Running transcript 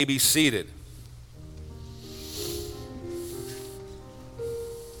Be seated.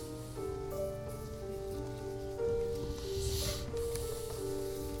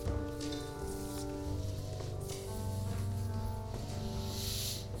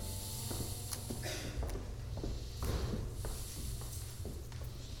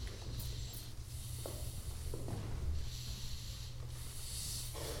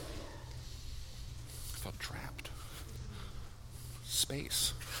 I felt trapped.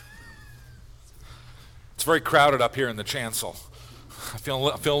 Space. It's very crowded up here in the chancel. I feel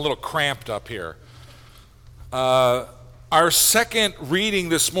a little cramped up here. Our second reading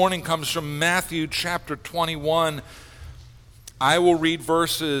this morning comes from Matthew chapter 21. I will read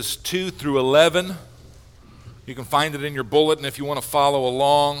verses 2 through 11. You can find it in your bulletin if you want to follow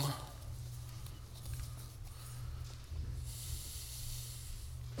along.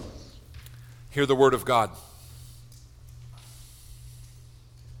 Hear the word of God.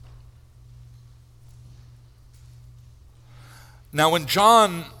 Now, when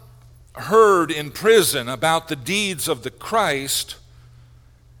John heard in prison about the deeds of the Christ,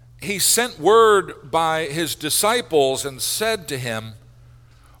 he sent word by his disciples and said to him,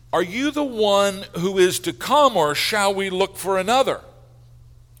 "Are you the one who is to come, or shall we look for another?"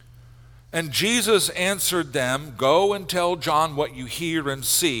 And Jesus answered them, "Go and tell John what you hear and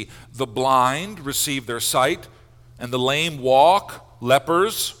see. The blind receive their sight, and the lame walk,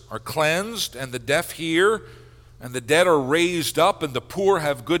 lepers are cleansed, and the deaf hear, and the dead are raised up, and the poor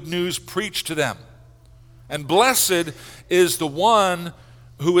have good news preached to them. And blessed is the one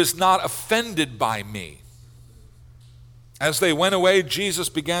who is not offended by me." As they went away, Jesus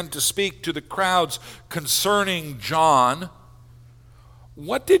began to speak to the crowds concerning John.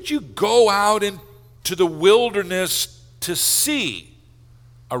 "What did you go out into the wilderness to see?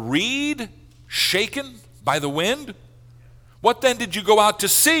 A reed shaken by the wind? What then did you go out to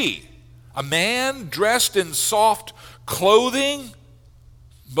see? A man dressed in soft clothing?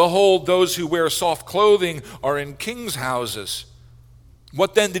 Behold, those who wear soft clothing are in kings' houses.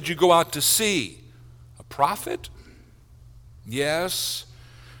 What then did you go out to see? A prophet? Yes,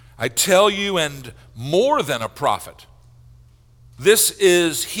 I tell you, and more than a prophet. This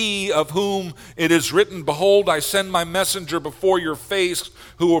is he of whom it is written, 'Behold, I send my messenger before your face,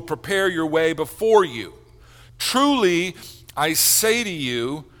 who will prepare your way before you.' Truly, I say to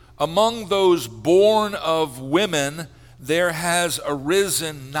you, among those born of women, there has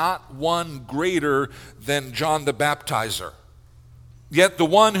arisen not one greater than John the Baptizer. Yet the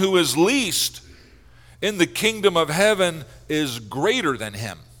one who is least in the kingdom of heaven is greater than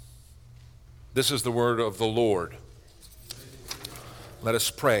him." This is the word of the Lord. Let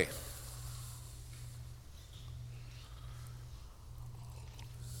us pray.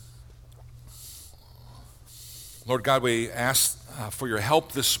 Lord God, we ask for your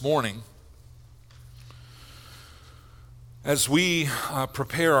help this morning as we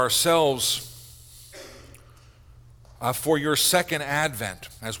prepare ourselves for your second advent,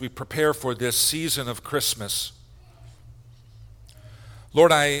 as we prepare for this season of Christmas.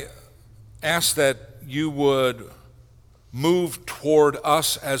 Lord, I ask that you would move toward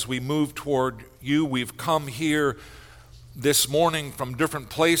us as we move toward you. We've come here this morning from different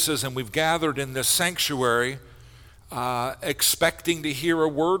places, and we've gathered in this sanctuary expecting to hear a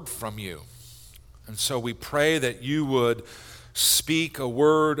word from you. And so we pray that you would speak a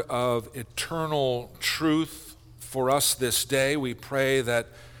word of eternal truth for us this day. We pray that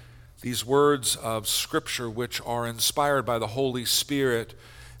these words of Scripture, which are inspired by the Holy Spirit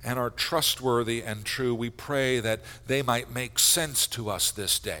and are trustworthy and true, we pray that they might make sense to us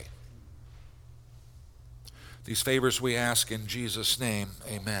this day. These favors we ask in Jesus' name,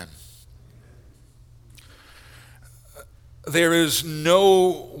 amen. There is no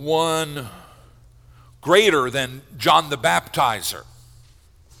one greater than John the Baptizer.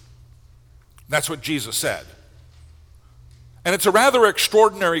 That's what Jesus said. And it's a rather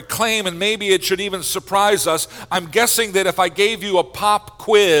extraordinary claim, and maybe it should even surprise us. I'm guessing that if I gave you a pop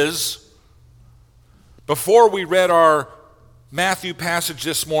quiz before we read our Matthew passage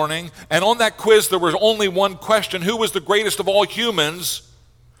this morning, and on that quiz there was only one question: who was the greatest of all humans?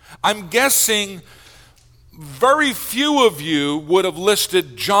 I'm guessing very few of you would have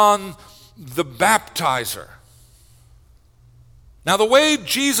listed John the Baptizer. Now, the way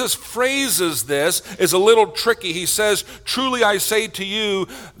Jesus phrases this is a little tricky. He says, "Truly I say to you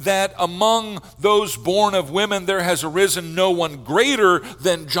that among those born of women there has arisen no one greater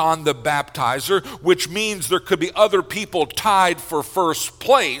than John the Baptizer," which means there could be other people tied for first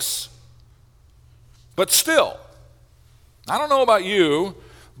place. But still, I don't know about you,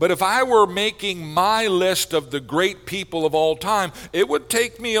 But if I were making my list of the great people of all time, it would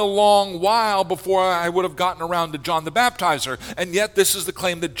take me a long while before I would have gotten around to John the Baptizer. And yet this is the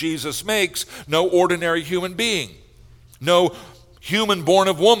claim that Jesus makes. No ordinary human being, no human born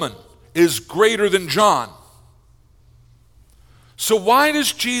of woman is greater than John. So why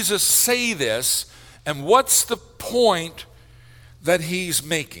does Jesus say this, and what's the point that he's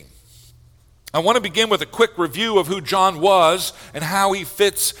making? I want to begin with a quick review of who John was and how he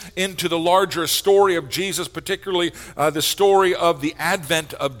fits into the larger story of Jesus, particularly the story of the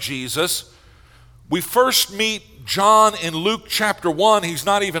advent of Jesus. We first meet John in Luke chapter 1. He's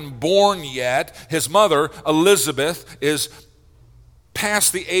not even born yet. His mother, Elizabeth, is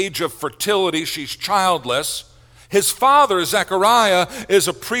past the age of fertility. She's childless. His father, Zechariah, is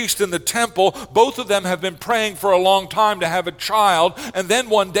a priest in the temple. Both of them have been praying for a long time to have a child. And then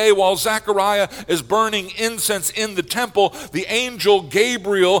one day, while Zechariah is burning incense in the temple, the angel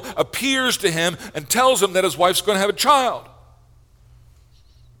Gabriel appears to him and tells him that his wife's going to have a child.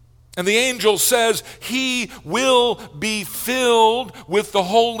 And the angel says he will be filled with the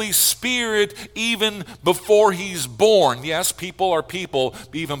Holy Spirit even before he's born. Yes, people are people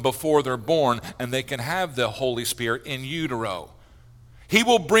even before they're born, and they can have the Holy Spirit in utero. He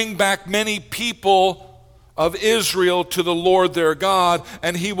will bring back many people of Israel to the Lord their God,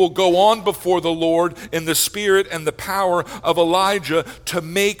 and he will go on before the Lord in the spirit and the power of Elijah to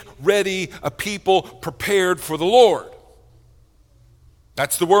make ready a people prepared for the Lord.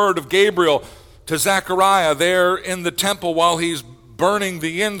 That's the word of Gabriel to Zechariah there in the temple while he's burning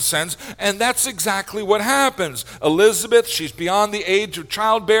the incense. And that's exactly what happens. Elizabeth, she's beyond the age of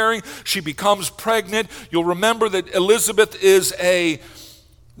childbearing. She becomes pregnant. You'll remember that Elizabeth is a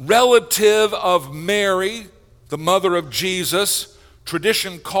relative of Mary, the mother of Jesus.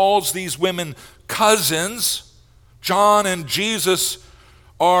 Tradition calls these women cousins. John and Jesus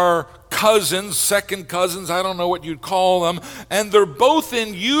are cousins, second cousins, I don't know what you'd call them, and they're both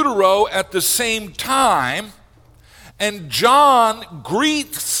in utero at the same time, and John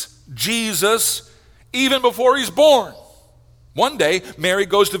greets Jesus even before he's born. One day, Mary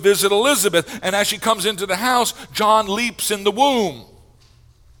goes to visit Elizabeth, and as she comes into the house, John leaps in the womb.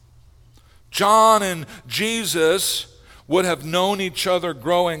 John and Jesus would have known each other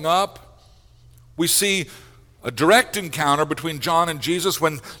growing up. We see a direct encounter between John and Jesus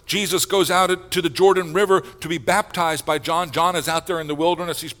when Jesus goes out to the Jordan River to be baptized by John. John is out there in the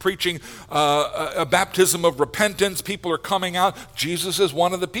wilderness. He's preaching a baptism of repentance. People are coming out. Jesus is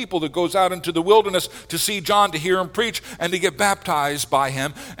one of the people that goes out into the wilderness to see John, to hear him preach, and to get baptized by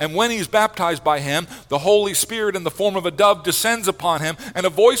him. And when he's baptized by him, the Holy Spirit in the form of a dove descends upon him, and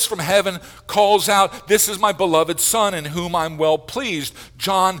a voice from heaven calls out, "This is my beloved Son in whom I'm well pleased."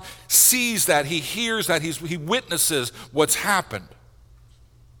 John sees that, he hears that, he witnesses what's happened.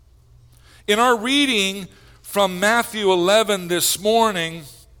 In our reading from Matthew 11 this morning,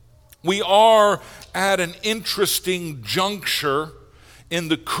 we are at an interesting juncture in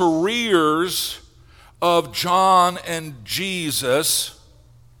the careers of John and Jesus.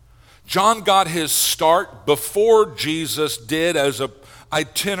 John got his start before Jesus did as an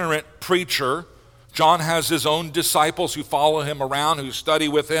itinerant preacher. John has his own disciples who follow him around, who study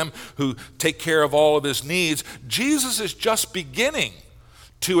with him, who take care of all of his needs. Jesus is just beginning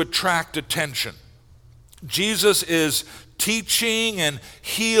to attract attention. Jesus is teaching and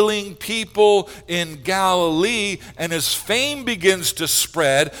healing people in Galilee, and his fame begins to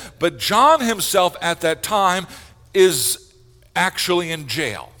spread, but John himself at that time is actually in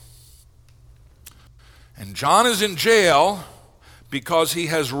jail. And John is in jail because he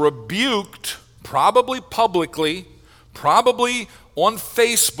has rebuked, probably publicly, probably on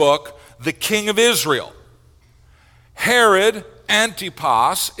Facebook, the king of Israel. Herod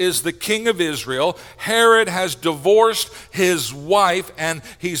Antipas is the king of Israel. Herod has divorced his wife, and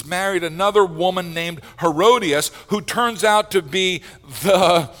he's married another woman named Herodias, who turns out to be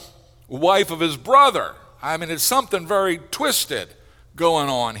the wife of his brother. I mean, it's something very twisted going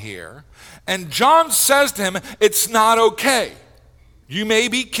on here. And John says to him, it's not okay. You may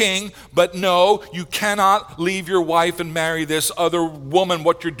be king, but no, you cannot leave your wife and marry this other woman.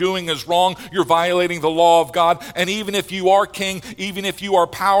 What you're doing is wrong. You're violating the law of God. And even if you are king, even if you are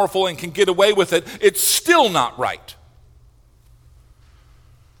powerful and can get away with it, it's still not right.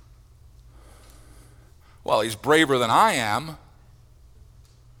 Well, he's braver than I am.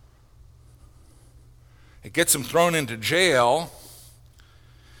 It gets him thrown into jail.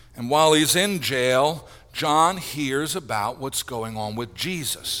 And while he's in jail, John hears about what's going on with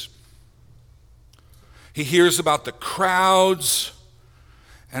Jesus. He hears about the crowds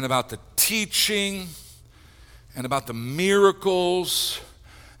and about the teaching and about the miracles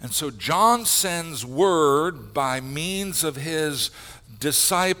And so John sends word by means of his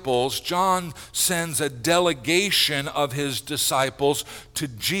disciples. John sends a delegation of his disciples to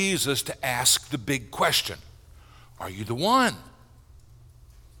Jesus to ask the big question. Are you the one?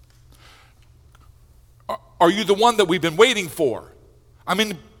 Are you the one that we've been waiting for? I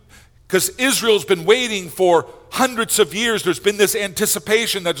mean, because Israel's been waiting for hundreds of years. There's been this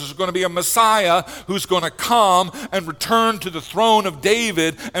anticipation that there's going to be a Messiah who's going to come and return to the throne of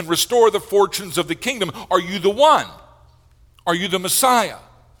David and restore the fortunes of the kingdom. Are you the one? Are you the Messiah?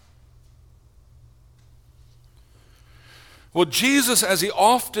 Well, Jesus, as he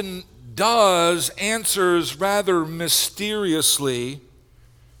often does, answers rather mysteriously.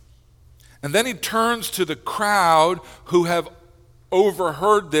 And then he turns to the crowd who have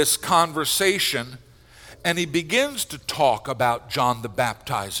overheard this conversation, and he begins to talk about John the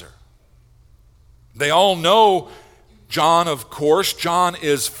Baptizer. They all know John, of course. John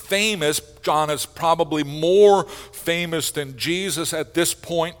is famous. John is probably more famous than Jesus at this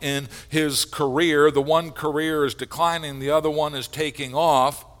point in his career. The one career is declining, the other one is taking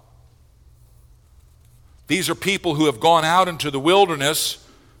off. These are people who have gone out into the wilderness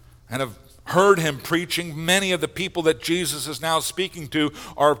and have heard him preaching. Many of the people that Jesus is now speaking to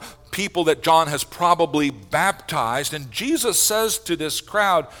are people that John has probably baptized. And Jesus says to this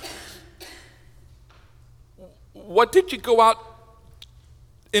crowd, what did you go out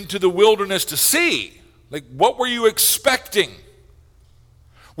into the wilderness to see? Like, what were you expecting?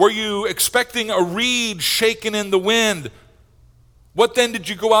 Were you expecting a reed shaken in the wind? What then did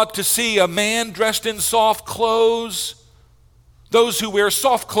you go out to see? A man dressed in soft clothes? Those who wear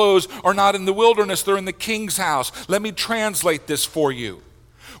soft clothes are not in the wilderness, they're in the king's house. Let me translate this for you.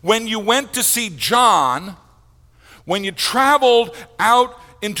 When you went to see John, when you traveled out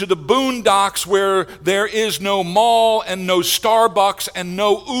into the boondocks where there is no mall and no Starbucks and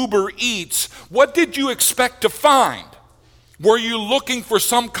no Uber Eats, what did you expect to find? Were you looking for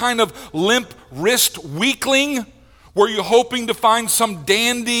some kind of limp wrist weakling? Were you hoping to find some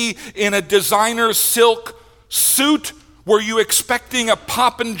dandy in a designer silk suit? Were you expecting a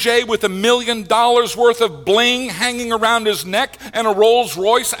Popinjay with $1 million worth of bling hanging around his neck and a Rolls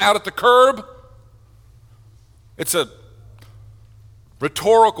Royce out at the curb? It's a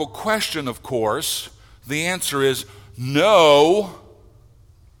rhetorical question, of course. The answer is no,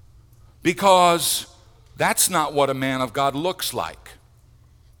 because that's not what a man of God looks like.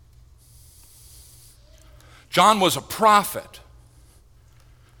 John was a prophet,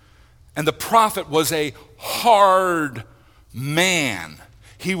 and the prophet was a hard man.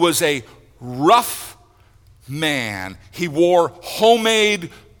 He was a rough man. He wore homemade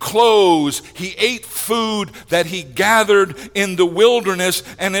clothes. He ate food that he gathered in the wilderness.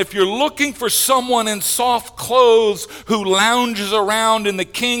 And if you're looking for someone in soft clothes who lounges around in the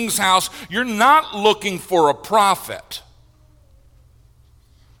king's house, you're not looking for a prophet.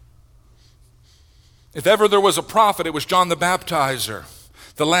 If ever there was a prophet, it was John the Baptizer,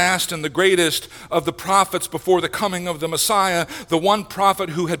 the last and the greatest of the prophets before the coming of the Messiah, the one prophet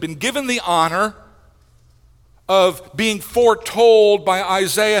who had been given the honor of being foretold by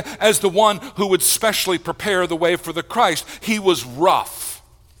Isaiah as the one who would specially prepare the way for the Christ. He was rough.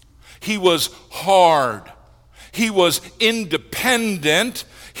 He was hard. He was independent.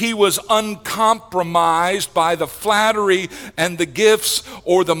 He was uncompromised by the flattery and the gifts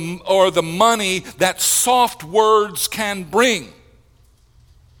or the money that soft words can bring.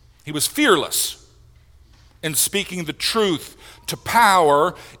 He was fearless in speaking the truth to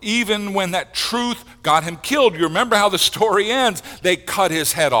power, even when that truth got him killed. You remember how the story ends. They cut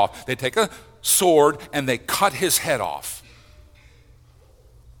his head off. They take a sword and they cut his head off.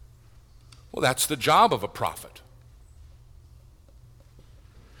 Well, that's the job of a prophet.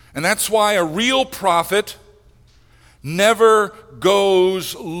 And that's why a real prophet never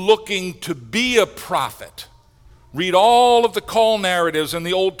goes looking to be a prophet. Read all of the call narratives in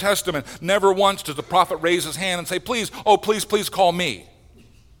the Old Testament. Never once does the prophet raise his hand and say, please, please call me.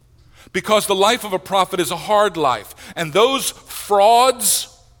 Because the life of a prophet is a hard life. And those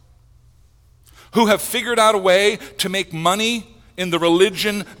frauds who have figured out a way to make money in the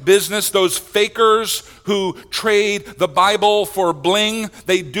religion business, those fakers who trade the Bible for bling,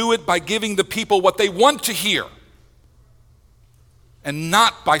 they do it by giving the people what they want to hear and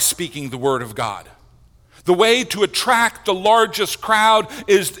not by speaking the word of God. The way to attract the largest crowd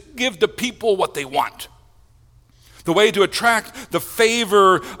is to give the people what they want. The way to attract the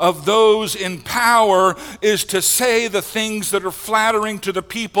favor of those in power is to say the things that are flattering to the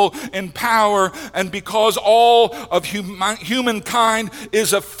people in power. And because all of humankind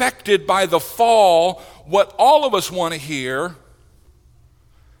is affected by the fall, what all of us want to hear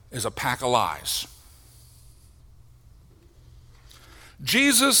is a pack of lies.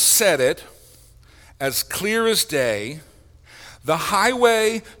 Jesus said it as clear as day. The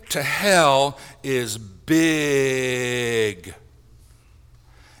highway to hell is big,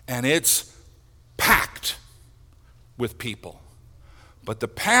 and it's packed with people. But the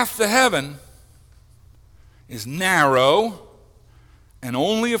path to heaven is narrow, and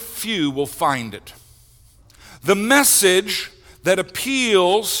only a few will find it. The message that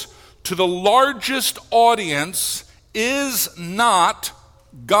appeals to the largest audience is not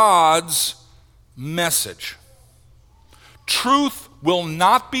God's message. Truth will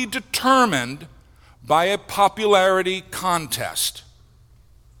not be determined by a popularity contest.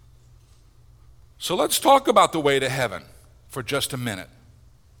 So let's talk about the way to heaven for just a minute.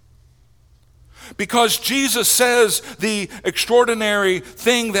 Because Jesus says the extraordinary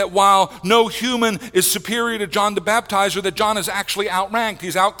thing that while no human is superior to John the Baptizer, that John is actually outranked,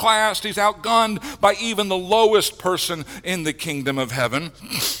 he's outclassed, he's outgunned by even the lowest person in the kingdom of heaven.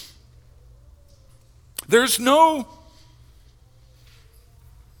 There's no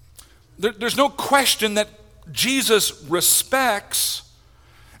question that Jesus respects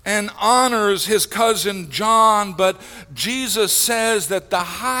and honors his cousin John, but Jesus says that the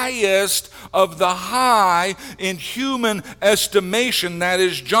highest of the high in human estimation, that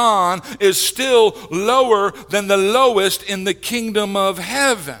is John, is still lower than the lowest in the kingdom of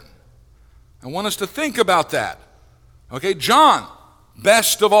heaven. I want us to think about that. Okay, John,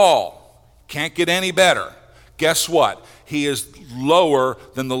 best of all, can't get any better. Guess what? He is lower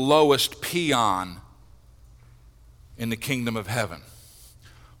than the lowest peon in the kingdom of heaven.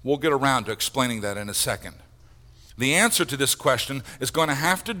 We'll get around to explaining that in a second. The answer to this question is going to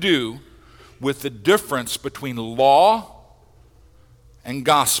have to do with the difference between law and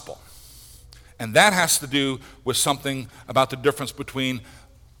gospel. And that has to do with something about the difference between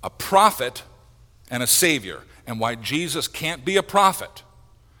a prophet and a savior, and why Jesus can't be a prophet.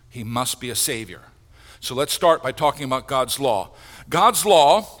 He must be a savior. So let's start by talking about God's law. God's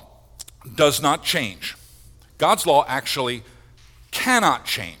law does not change. God's law actually cannot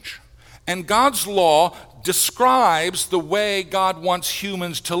change. And God's law describes the way God wants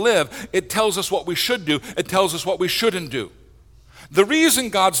humans to live. It tells us what we should do. It tells us what we shouldn't do. The reason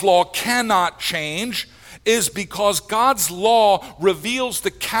God's law cannot change is because God's law reveals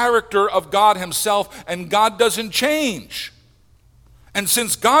the character of God himself, and God doesn't change. And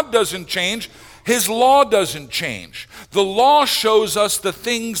since God doesn't change, his law doesn't change. The law shows us the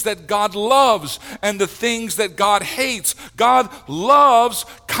things that God loves and the things that God hates. God loves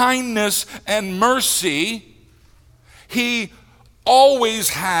kindness and mercy. He always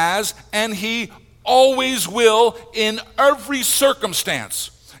has, and he always will in every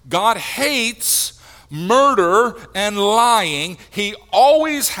circumstance. God hates murder and lying. He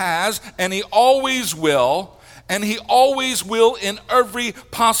always has, and he always will. And he always will in every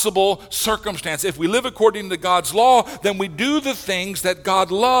possible circumstance. If we live according to God's law, then we do the things that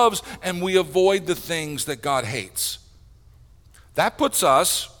God loves and we avoid the things that God hates. That puts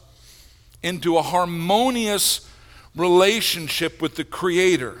us into a harmonious relationship with the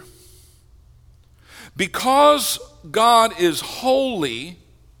Creator. Because God is holy,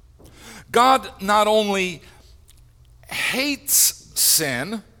 God not only hates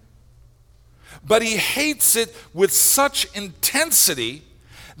sin, but he hates it with such intensity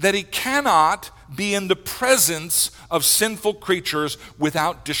that he cannot be in the presence of sinful creatures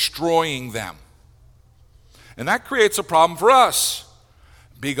without destroying them. And that creates a problem for us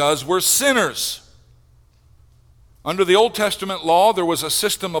because we're sinners. Under the Old Testament law, there was a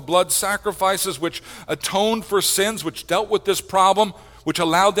system of blood sacrifices which atoned for sins, which dealt with this problem, which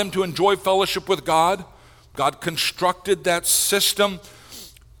allowed them to enjoy fellowship with God. God constructed that system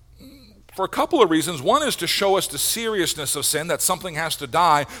for a couple of reasons. One is to show us the seriousness of sin, that something has to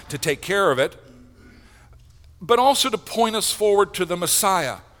die to take care of it, but also to point us forward to the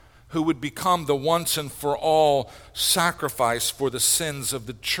Messiah, who would become the once and for all sacrifice for the sins of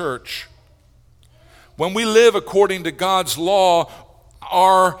the church. When we live according to God's law,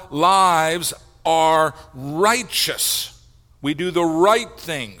 our lives are righteous. We do the right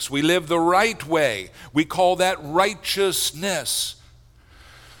things. We live the right way. We call that righteousness.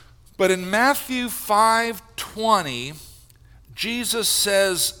 But in Matthew 5:20, Jesus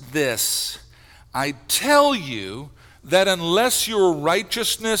says this, I tell you that unless your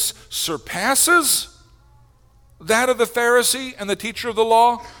righteousness surpasses that of the Pharisee and the teacher of the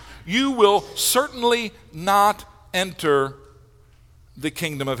law, you will certainly not enter the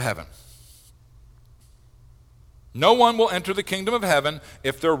kingdom of heaven. No one will enter the kingdom of heaven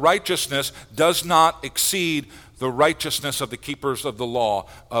if their righteousness does not exceed the righteousness of the keepers of the law,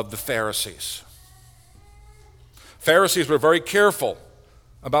 of the Pharisees. Pharisees were very careful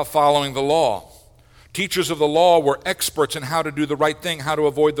about following the law. Teachers of the law were experts in how to do the right thing, how to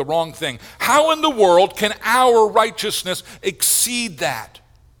avoid the wrong thing. How in the world can our righteousness exceed that?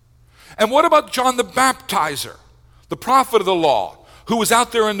 And what about John the Baptizer, the prophet of the law, who was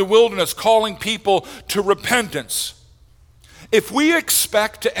out there in the wilderness calling people to repentance? If we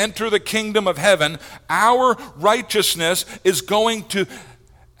expect to enter the kingdom of heaven, our righteousness is going to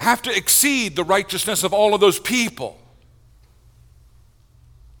have to exceed the righteousness of all of those people.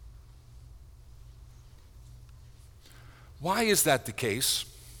 Why is that the case?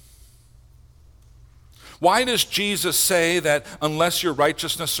 Why does Jesus say that unless your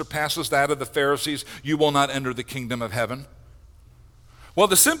righteousness surpasses that of the Pharisees, you will not enter the kingdom of heaven? Well,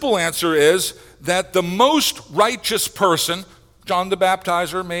 the simple answer is that the most righteous person, John the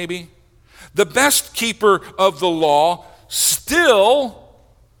Baptizer maybe, the best keeper of the law, still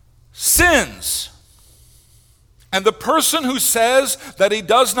sins. And the person who says that he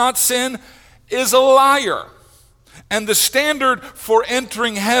does not sin is a liar. And the standard for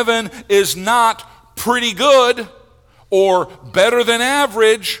entering heaven is not pretty good or better than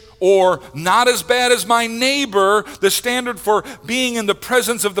average or not as bad as my neighbor. The standard for being in the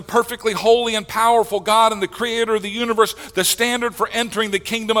presence of the perfectly holy and powerful God and the creator of the universe, the standard for entering the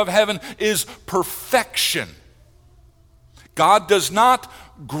kingdom of heaven is perfection. God does not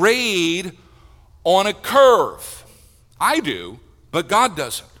grade on a curve. I do, but God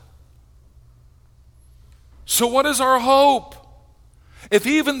doesn't. So what is our hope? If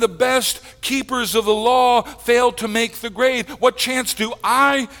even the best keepers of the law fail to make the grade, what chance do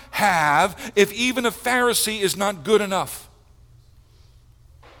I have if even a Pharisee is not good enough?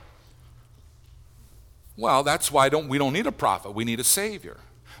 Well, that's why we don't need a prophet. We need a Savior.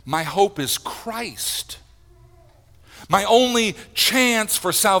 My hope is Christ. My only chance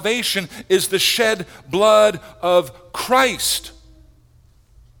for salvation is the shed blood of Christ.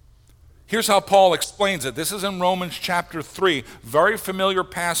 Here's how Paul explains it. This is in Romans chapter 3, very familiar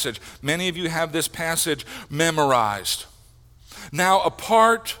passage. Many of you have this passage memorized. Now,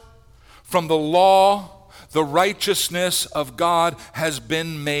 apart from the law, the righteousness of God has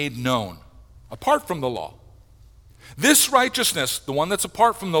been made known. Apart from the law. This righteousness, the one that's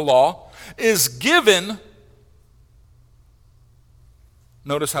apart from the law, is given.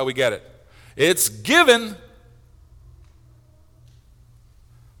 Notice how we get it. It's given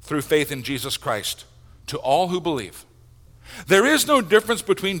through faith in Jesus Christ to all who believe. There is no difference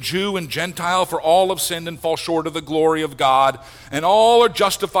between Jew and Gentile, for all have sinned and fall short of the glory of God, and all are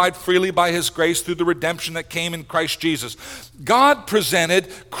justified freely by his grace through the redemption that came in Christ Jesus. God presented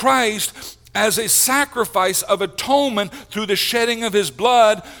Christ as a sacrifice of atonement through the shedding of his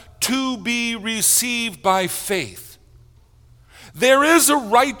blood to be received by faith. There is a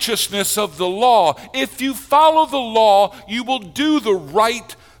righteousness of the law. If you follow the law, you will do the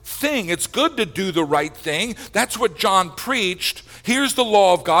right thing. It's good to do the right thing. That's what John preached. Here's the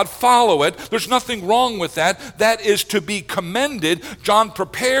law of God. Follow it. There's nothing wrong with that. That is to be commended. John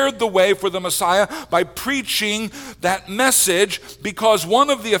prepared the way for the Messiah by preaching that message, because one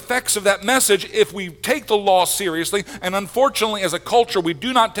of the effects of that message, if we take the law seriously, and unfortunately as a culture we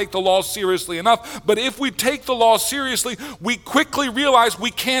do not take the law seriously enough, but if we take the law seriously, we quickly realize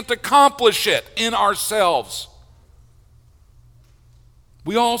we can't accomplish it in ourselves.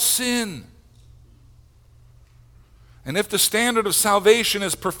 We all sin. And if the standard of salvation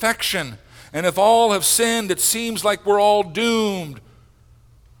is perfection, and if all have sinned, it seems like we're all doomed.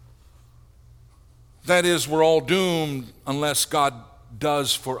 That is, we're all doomed unless God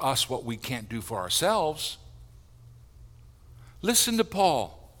does for us what we can't do for ourselves. Listen to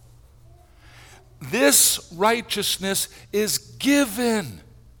Paul. This righteousness is given.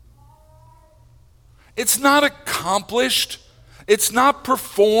 It's not accomplished. It's not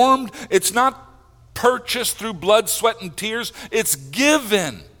performed. It's not purchased through blood, sweat, and tears. It's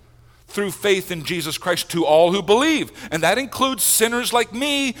given through faith in Jesus Christ to all who believe. And that includes sinners like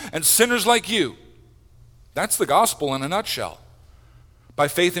me and sinners like you. That's the gospel in a nutshell. By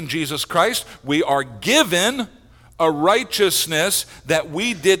faith in Jesus Christ, we are given a righteousness that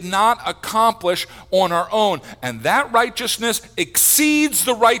we did not accomplish on our own. And that righteousness exceeds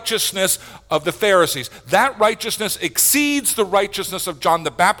the righteousness of the Pharisees. That righteousness exceeds the righteousness of John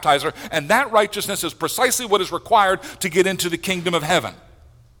the Baptizer. And that righteousness is precisely what is required to get into the kingdom of heaven.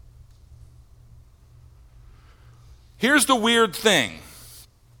 Here's the weird thing.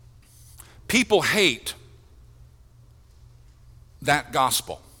 People hate that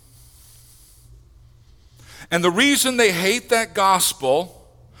gospel. And the reason they hate that gospel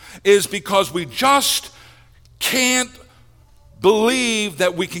is because we just can't believe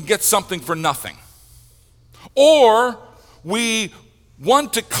that we can get something for nothing. Or we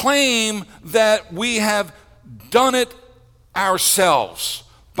want to claim that we have done it ourselves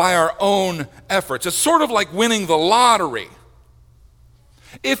by our own efforts. It's sort of like winning the lottery.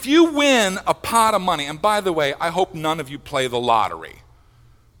 If you win a pot of money, and by the way, I hope none of you play the lottery.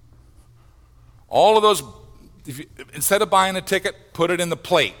 All of those, instead of buying a ticket, put it in the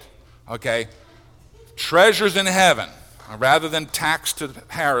plate, okay? Treasures in heaven, rather than tax to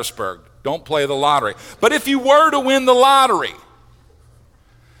Harrisburg. Don't play the lottery. But if you were to win the lottery,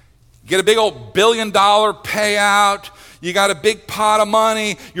 get a big old $1 billion payout, you got a big pot of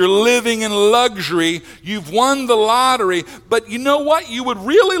money, you're living in luxury, you've won the lottery, but you know what? You would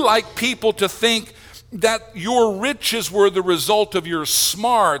really like people to think that your riches were the result of your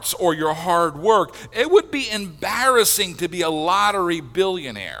smarts or your hard work. It would be embarrassing to be a lottery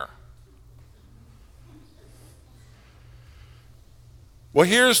billionaire. Well,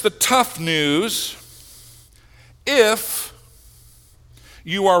 here's the tough news. If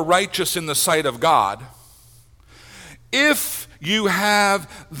you are righteous in the sight of God, if you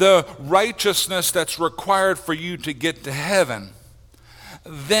have the righteousness that's required for you to get to heaven,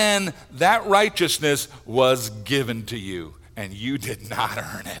 then that righteousness was given to you, and you did not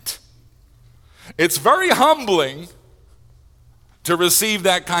earn it. It's very humbling to receive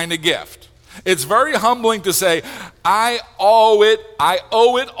that kind of gift. It's very humbling to say, I owe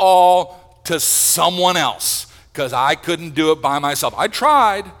it all to someone else, because I couldn't do it by myself. I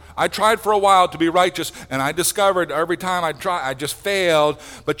tried for a while to be righteous, and I discovered every time I tried, I just failed.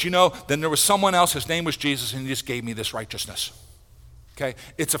 But then there was someone else, his name was Jesus, and he just gave me this righteousness. Okay?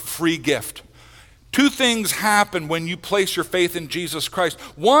 It's a free gift. Two things happen when you place your faith in Jesus Christ.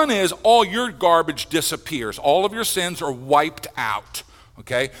 One is all your garbage disappears. All of your sins are wiped out.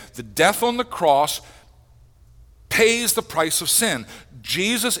 Okay? The death on the cross pays the price of sin.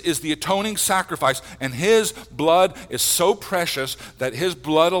 Jesus is the atoning sacrifice, and his blood is so precious that his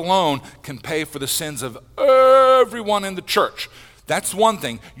blood alone can pay for the sins of everyone in the church. That's one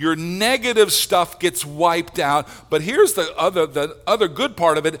thing. Your negative stuff gets wiped out, but here's the other good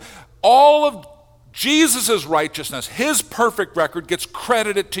part of it. All of Jesus' righteousness, his perfect record, gets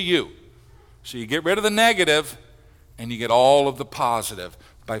credited to you. So you get rid of the negative, and you get all of the positive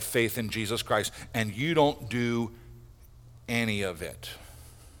by faith in Jesus Christ, and you don't do any of it.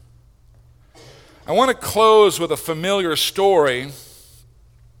 I want to close with a familiar story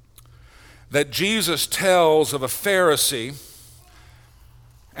that Jesus tells of a Pharisee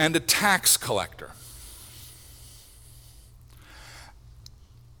and a tax collector.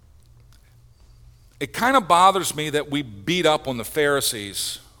 It kind of bothers me that we beat up on the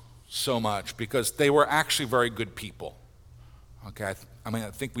Pharisees so much, because they were actually very good people. Okay, I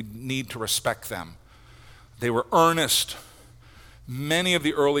think we need to respect them. They were earnest. Many of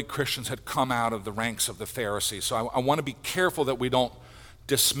the early Christians had come out of the ranks of the Pharisees. So I want to be careful that we don't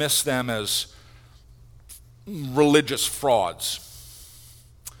dismiss them as religious frauds.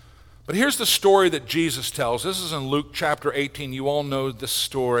 But here's the story that Jesus tells. This is in Luke chapter 18. You all know this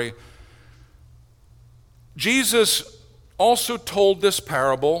story. Jesus also told this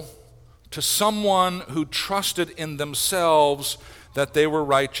parable to someone who trusted in themselves that they were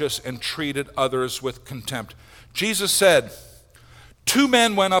righteous and treated others with contempt. Jesus said, 2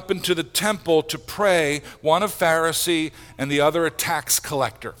 men went up into the temple to pray, one a Pharisee and the other a tax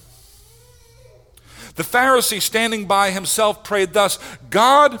collector. The Pharisee, standing by himself, prayed thus,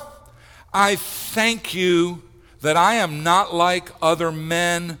 God, I thank you that I am not like other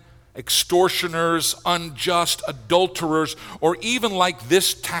men, extortioners, unjust, adulterers, or even like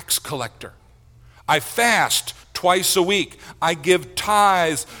this tax collector. I fast twice a week. I give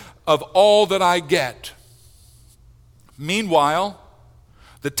tithes of all that I get. Meanwhile,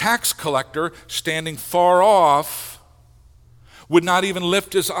 the tax collector, standing far off, would not even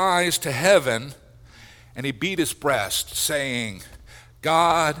lift his eyes to heaven, and he beat his breast, saying,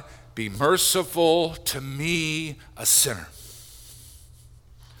 God, be merciful to me, a sinner.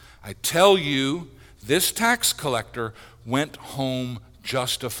 I tell you, this tax collector went home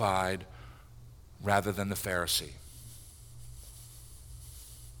justified rather than the Pharisee.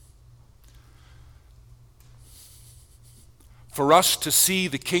 For us to see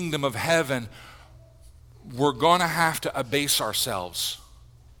the kingdom of heaven, we're going to have to abase ourselves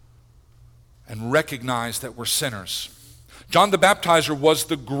and recognize that we're sinners. John the Baptizer was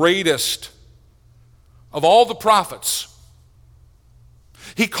the greatest of all the prophets.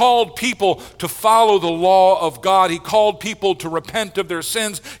 He called people to follow the law of God. He called people to repent of their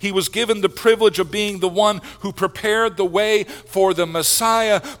sins. He was given the privilege of being the one who prepared the way for the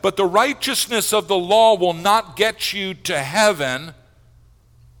Messiah. But the righteousness of the law will not get you to heaven.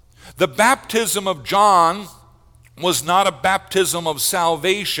 The baptism of John was not a baptism of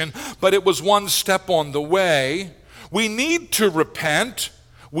salvation, but it was one step on the way. We need to repent.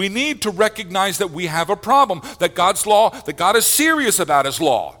 We need to recognize that we have a problem, that God's law, that God is serious about his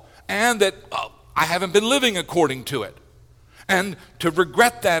law, and that I haven't been living according to it. And to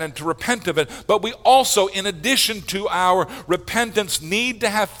regret that and to repent of it. But we also, in addition to our repentance, need to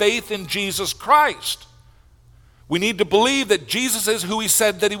have faith in Jesus Christ. We need to believe that Jesus is who he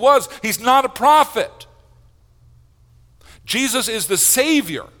said that he was. He's not a prophet. Jesus is the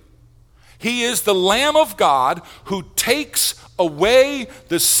Savior. He is the Lamb of God who takes away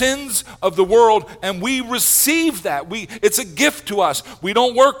the sins of the world, and we receive that. It's a gift to us. We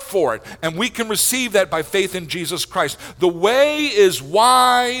don't work for it, and we can receive that by faith in Jesus Christ. The way is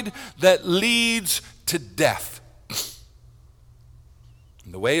wide that leads to death.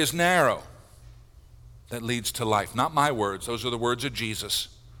 And the way is narrow that leads to life. Not my words. Those are the words of Jesus.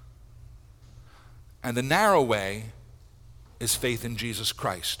 And the narrow way is faith in Jesus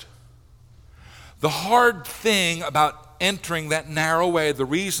Christ. The hard thing about entering that narrow way, the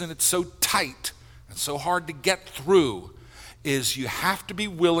reason it's so tight and so hard to get through, is you have to be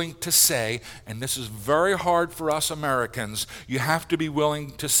willing to say, and this is very hard for us Americans, you have to be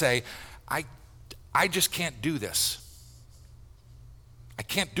willing to say, I just can't do this. I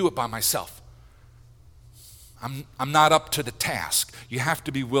can't do it by myself. I'm not up to the task. You have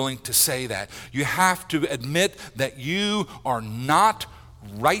to be willing to say that. You have to admit that you are not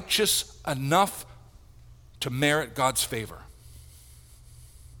righteous enough to merit God's favor.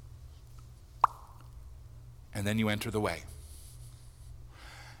 And then you enter the way.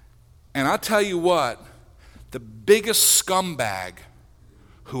 And I'll tell you what, the biggest scumbag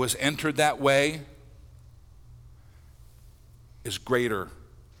who has entered that way is greater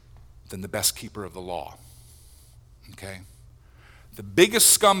than the best keeper of the law. Okay? The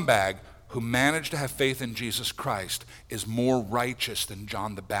biggest scumbag who managed to have faith in Jesus Christ is more righteous than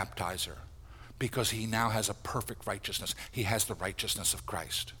John the Baptizer, because he now has a perfect righteousness. He has the righteousness of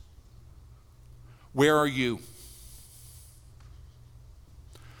Christ. Where are you?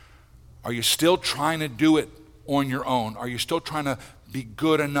 Are you still trying to do it on your own? Are you still trying to be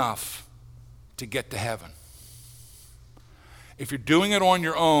good enough to get to heaven? If you're doing it on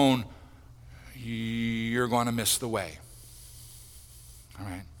your own, you're going to miss the way. All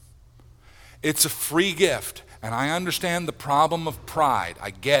right? It's a free gift, and I understand the problem of pride. I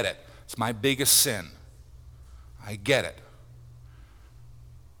get it. It's my biggest sin. I get it.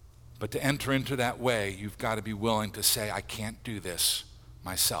 But to enter into that way, you've got to be willing to say, I can't do this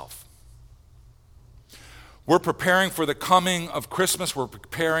myself. We're preparing for the coming of Christmas. We're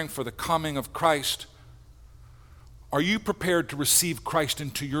preparing for the coming of Christ. Are you prepared to receive Christ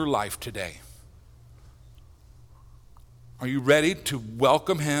into your life today? Are you ready to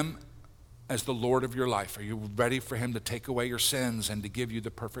welcome him as the Lord of your life? Are you ready for him to take away your sins and to give you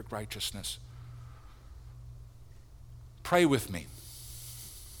the perfect righteousness? Pray with me.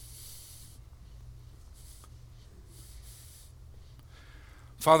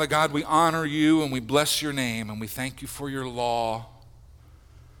 Father God, we honor you and we bless your name and we thank you for your law,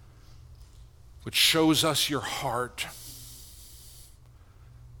 which shows us your heart,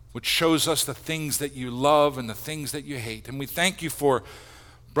 which shows us the things that you love and the things that you hate. And we thank you for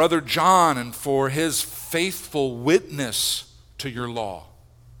Brother John and for his faithful witness to your law.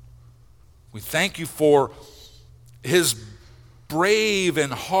 We thank you for his brave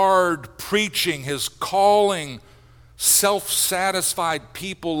and hard preaching, his calling self-satisfied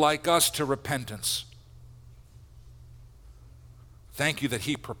people like us to repentance. Thank you that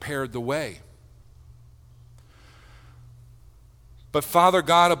he prepared the way. But Father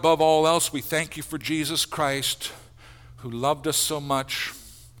God, above all else, we thank you for Jesus Christ, who loved us so much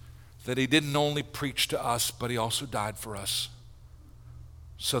that he didn't only preach to us, but he also died for us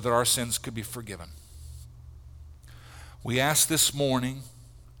so that our sins could be forgiven. We ask this morning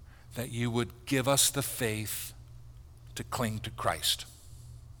that you would give us the faith to cling to Christ.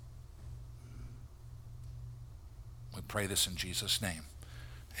 We pray this in Jesus' name.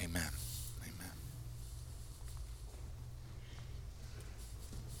 Amen.